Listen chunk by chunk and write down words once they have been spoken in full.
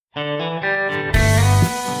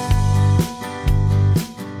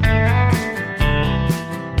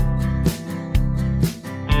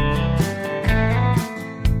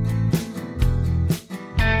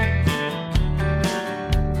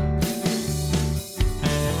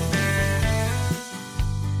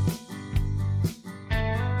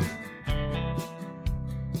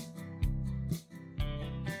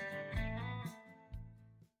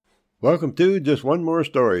Welcome to Just One More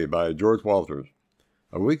Story by George Walters,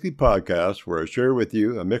 a weekly podcast where I share with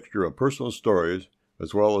you a mixture of personal stories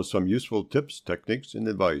as well as some useful tips, techniques, and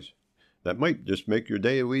advice that might just make your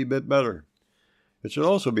day a wee bit better. It should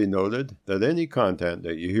also be noted that any content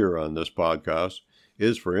that you hear on this podcast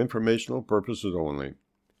is for informational purposes only.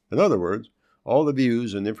 In other words, all the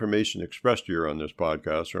views and information expressed here on this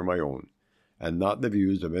podcast are my own, and not the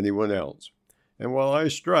views of anyone else. And while I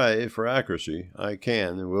strive for accuracy, I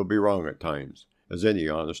can and will be wrong at times, as any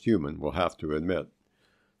honest human will have to admit.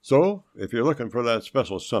 So, if you're looking for that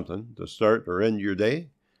special something to start or end your day,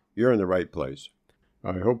 you're in the right place.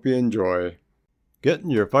 I hope you enjoy. Getting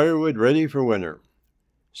your firewood ready for winter.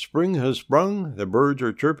 Spring has sprung, the birds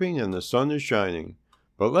are chirping, and the sun is shining.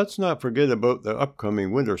 But let's not forget about the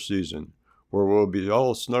upcoming winter season, where we'll be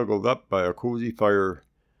all snuggled up by a cozy fire.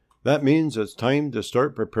 That means it's time to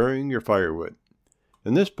start preparing your firewood.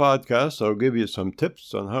 In this podcast, I'll give you some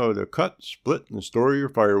tips on how to cut, split, and store your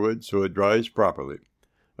firewood so it dries properly,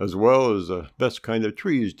 as well as the best kind of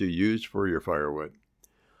trees to use for your firewood.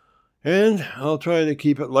 And I'll try to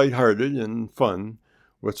keep it lighthearted and fun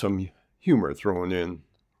with some humor thrown in.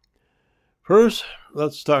 First,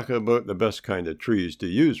 let's talk about the best kind of trees to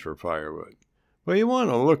use for firewood. What you want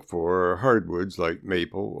to look for are hardwoods like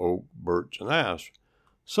maple, oak, birch, and ash.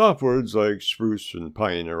 Softwoods like spruce and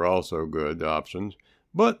pine are also good options,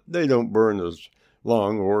 but they don't burn as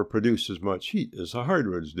long or produce as much heat as the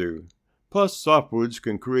hardwoods do. Plus, softwoods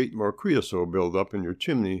can create more creosote buildup in your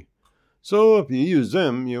chimney, so if you use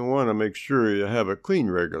them, you want to make sure you have it clean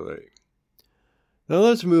regularly. Now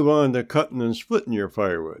let's move on to cutting and splitting your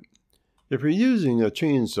firewood. If you're using a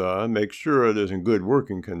chainsaw, make sure it is in good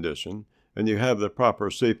working condition and you have the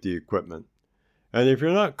proper safety equipment. And if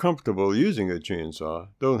you're not comfortable using a chainsaw,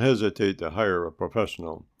 don't hesitate to hire a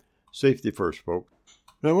professional. Safety first, folks.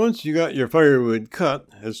 Now once you got your firewood cut,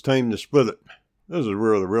 it's time to split it. This is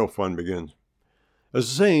where the real fun begins. As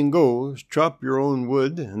the saying goes, chop your own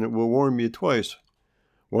wood and it will warm you twice.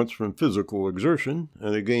 Once from physical exertion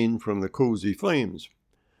and again from the cozy flames.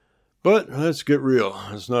 But let's get real,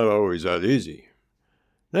 it's not always that easy.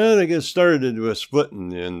 Now to get started with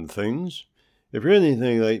splitting in things, if you're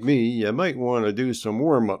anything like me, you might want to do some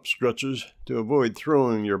warm-up stretches to avoid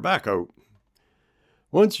throwing your back out.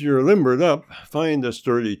 Once you're limbered up, find a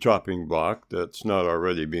sturdy chopping block that's not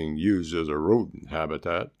already being used as a rodent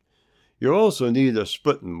habitat. You'll also need a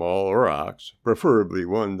splitting maul or axe, preferably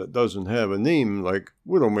one that doesn't have a name like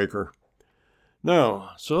Widowmaker.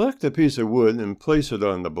 Now, select a piece of wood and place it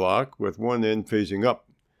on the block with one end facing up.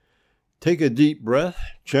 Take a deep breath,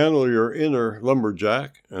 channel your inner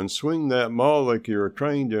lumberjack, and swing that maul like you're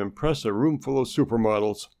trying to impress a room full of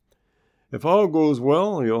supermodels. If all goes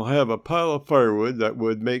well, you'll have a pile of firewood that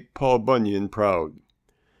would make Paul Bunyan proud.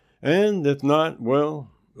 And if not,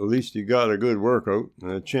 well, at least you got a good workout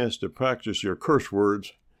and a chance to practice your curse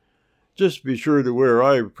words. Just be sure to wear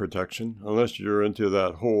eye protection, unless you're into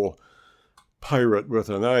that whole pirate with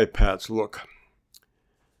an eye patch look.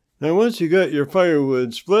 Now once you got your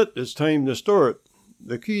firewood split, it's time to store it.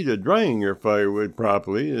 The key to drying your firewood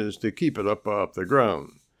properly is to keep it up off the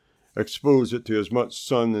ground. Expose it to as much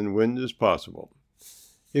sun and wind as possible.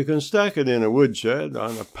 You can stack it in a woodshed,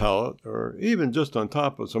 on a pallet, or even just on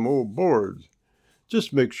top of some old boards.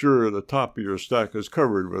 Just make sure the top of your stack is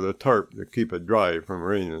covered with a tarp to keep it dry from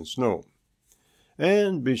rain and snow.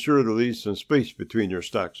 And be sure to leave some space between your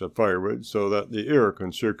stacks of firewood so that the air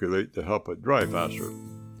can circulate to help it dry faster.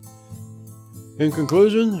 In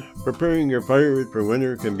conclusion, preparing your firewood for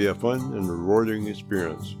winter can be a fun and rewarding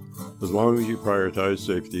experience, as long as you prioritize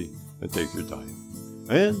safety and take your time.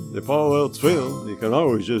 And if all else fails, you can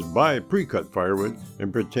always just buy pre-cut firewood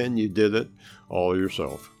and pretend you did it all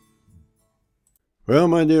yourself. Well,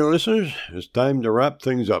 my dear listeners, it's time to wrap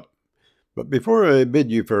things up. But before I bid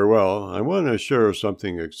you farewell, I want to share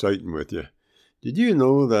something exciting with you. Did you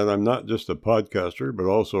know that I'm not just a podcaster, but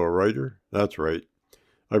also a writer? That's right.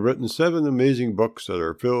 I've written 7 amazing books that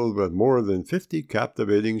are filled with more than 50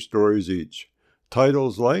 captivating stories each.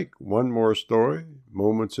 Titles like One More Story,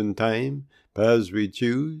 Moments in Time, Paths We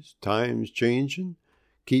Choose, Times Changing,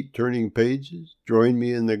 Keep Turning Pages, Join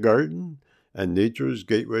Me in the Garden, and Nature's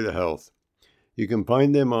Gateway to Health. You can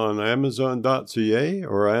find them on Amazon.ca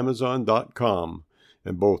or Amazon.com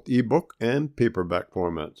in both ebook and paperback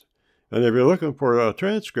formats. And if you're looking for a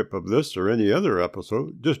transcript of this or any other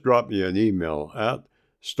episode, just drop me an email at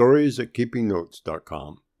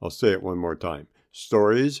stories@keepingnotes.com. I'll say it one more time,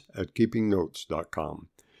 stories@keepingnotes.com.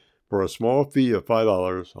 For a small fee of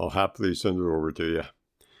 $5, I'll happily send it over to you.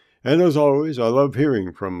 And as always, I love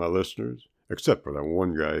hearing from my listeners, except for that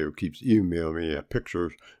one guy who keeps emailing me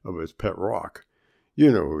pictures of his pet rock.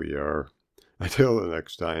 You know who you are. Until the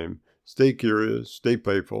next time, stay curious, stay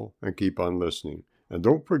playful, and keep on listening. And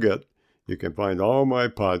don't forget, you can find all my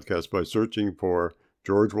podcasts by searching for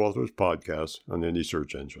George Walters Podcast on any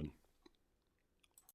search engine.